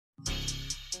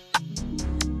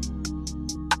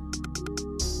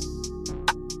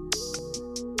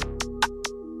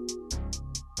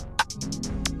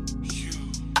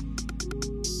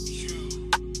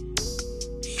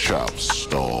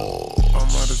ChopNotSlop.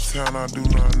 I'm out of town, I do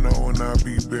not know when I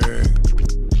be back.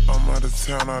 I'm out of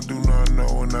town, I do not know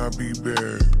when I be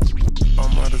back.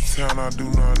 I'm out of town, I do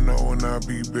not know when I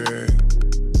be back.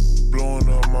 Blowing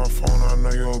up my phone, I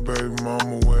know your baby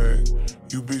mama whack.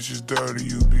 You bitches dirty,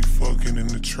 you be fucking in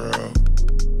the trap.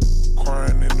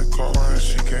 Crying in the car, cause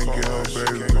she can't get her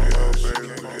baby back.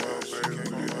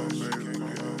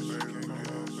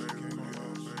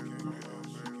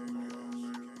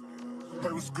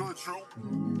 Hey, what's good, True?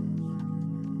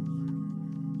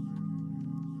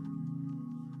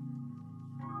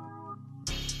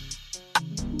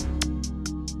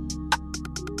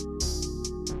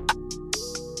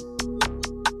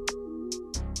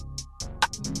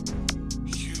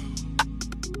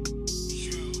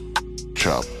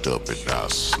 Chopped up and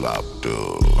not slopped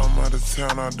up. I'm out of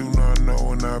town, I do not know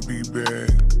when I be back.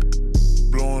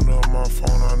 Blowing up my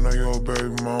phone, I know your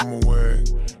baby mama whack.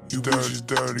 You bitches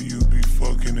dirty, you be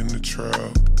fucking in the trap.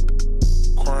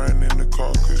 Crying in the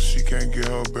car cause she can't get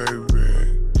her baby back.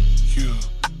 Yeah,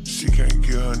 she can't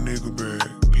get her nigga back.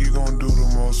 He gon' do the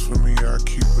most for me, I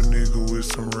keep a nigga with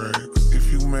some racks.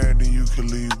 If you mad then you can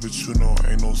leave, but you know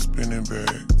ain't no spinning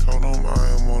back. Told him I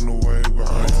am on the way, but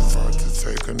I ain't about to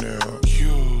take a nap.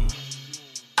 Yeah,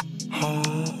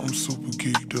 I'm super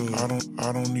geeked up.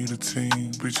 I don't need a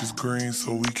team. Bitches green,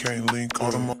 so we can't link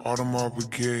up. Audemars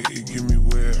Baguette, it get me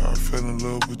wet. I fell in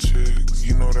love with chicks.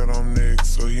 You know that I'm next,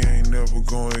 so he ain't never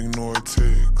gonna ignore a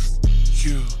text.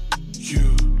 Yeah,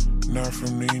 not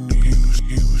from Nene.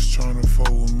 He was tryna fuck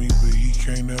with me, but he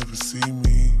can't ever see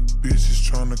me. Bitches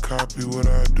tryna copy what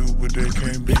I do, but they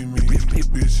can't be me.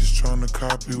 Bitches tryna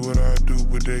copy what I do,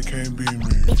 but they can't be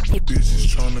me. Bitches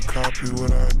tryna copy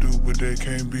what I do, but they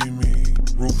can't be me.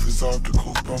 Roof is off the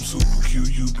coupe, I'm super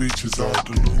cute, you bitches off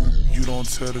the loop. You don't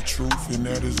tell the truth, and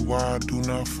that is why I do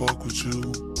not fuck with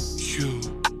you.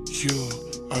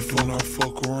 I do not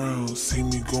fuck around. See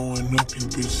me going up, you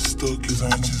bitches stuck, his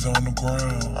inches on the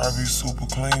ground. I be super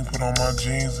clean, put on my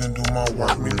jeans and do my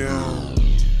wipe me down.